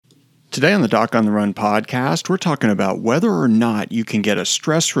Today on the Doc on the Run podcast, we're talking about whether or not you can get a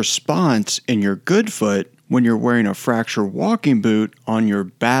stress response in your good foot when you're wearing a fracture walking boot on your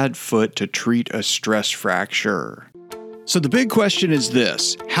bad foot to treat a stress fracture. So the big question is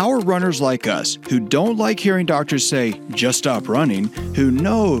this: how are runners like us, who don't like hearing doctors say, just stop running, who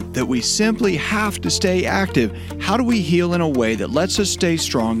know that we simply have to stay active, how do we heal in a way that lets us stay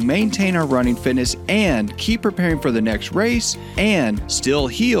strong, maintain our running fitness, and keep preparing for the next race, and still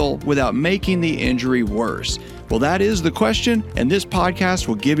heal without making the injury worse? Well, that is the question, and this podcast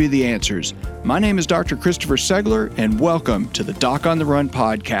will give you the answers. My name is Dr. Christopher Segler, and welcome to the Doc on the Run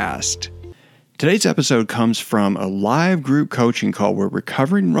podcast. Today's episode comes from a live group coaching call where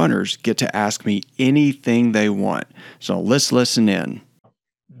recovering runners get to ask me anything they want. So let's listen in.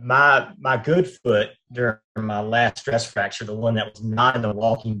 My good foot during my last stress fracture, the one that was not in the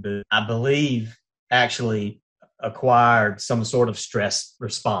walking boot, I believe actually acquired some sort of stress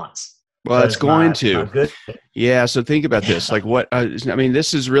response. Well, it's going to. Yeah. So think about this. Like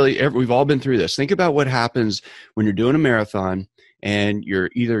this is really, we've all been through this. Think about what happens when you're doing a marathon and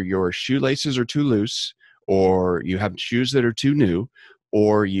your shoelaces are too loose, or you have shoes that are too new,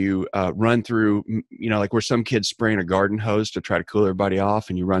 or you run through, like where some kids spraying a garden hose to try to cool everybody off,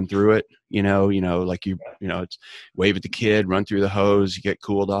 and you run through it, it's wave at the kid, run through the hose, you get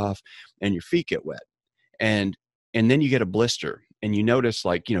cooled off, and your feet get wet. And then you get a blister, and you notice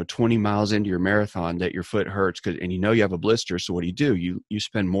 20 miles into your marathon that your foot hurts, and you have a blister. So what do? You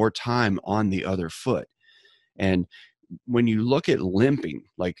spend more time on the other foot. And when you look at limping,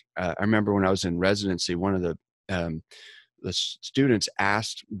 I remember when I was in residency, one of the students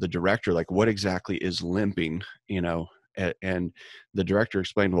asked the director, what exactly is limping, and the director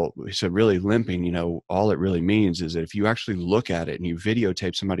explained, well, he said, really limping, all it really means is that if you actually look at it and you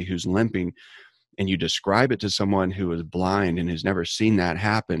videotape somebody who's limping and you describe it to someone who is blind and has never seen that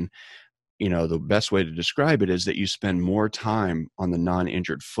happen, the best way to describe it is that you spend more time on the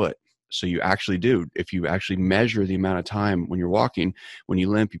non-injured foot. So you actually do. If you actually measure the amount of time when you're walking, when you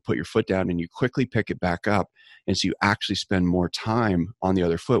limp, you put your foot down and you quickly pick it back up. And so you actually spend more time on the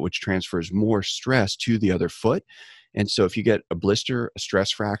other foot, which transfers more stress to the other foot. And so if you get a blister, a stress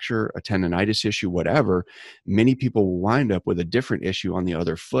fracture, a tendonitis issue, whatever, many people will wind up with a different issue on the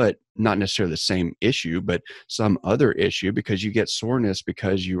other foot, not necessarily the same issue, but some other issue, because you get soreness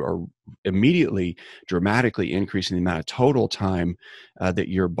because you are immediately dramatically increasing the amount of total time that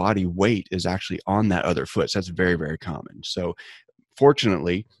your body weight is actually on that other foot. So that's very, very common. So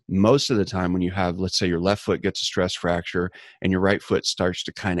fortunately, most of the time when you have, let's say your left foot gets a stress fracture and your right foot starts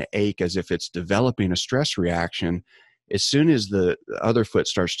to kind of ache as if it's developing a stress reaction, as soon as the other foot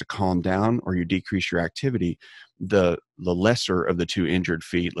starts to calm down or you decrease your activity, the lesser of the two injured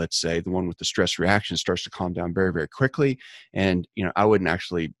feet, let's say, the one with the stress reaction, starts to calm down very, very quickly. And, I wouldn't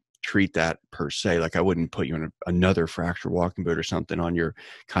actually treat that per se. I wouldn't put you in another fracture walking boot or something on your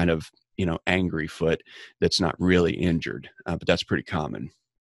kind of, angry foot that's not really injured, but that's pretty common.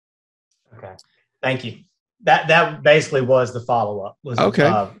 Okay. Thank you. That basically was the follow-up. Was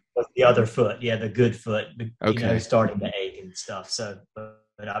the other foot. Yeah. The good foot, starting to ache and stuff. So,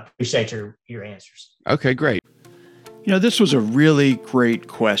 but I appreciate your answers. Okay, great. This was a really great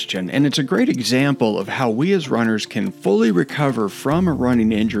question, and it's a great example of how we as runners can fully recover from a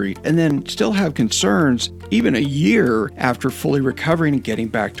running injury and then still have concerns even a year after fully recovering and getting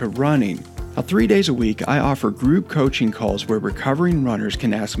back to running. Now, 3 days a week, I offer group coaching calls where recovering runners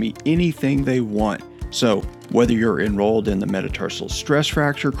can ask me anything they want. So, whether you're enrolled in the metatarsal stress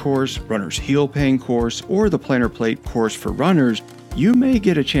fracture course, runner's heel pain course, or the plantar plate course for runners, you may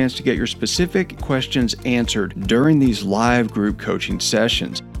get a chance to get your specific questions answered during these live group coaching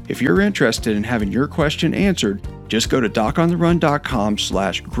sessions. If you're interested in having your question answered, just go to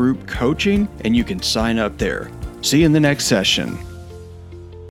docontherun.com/group coaching and you can sign up there. See you in the next session.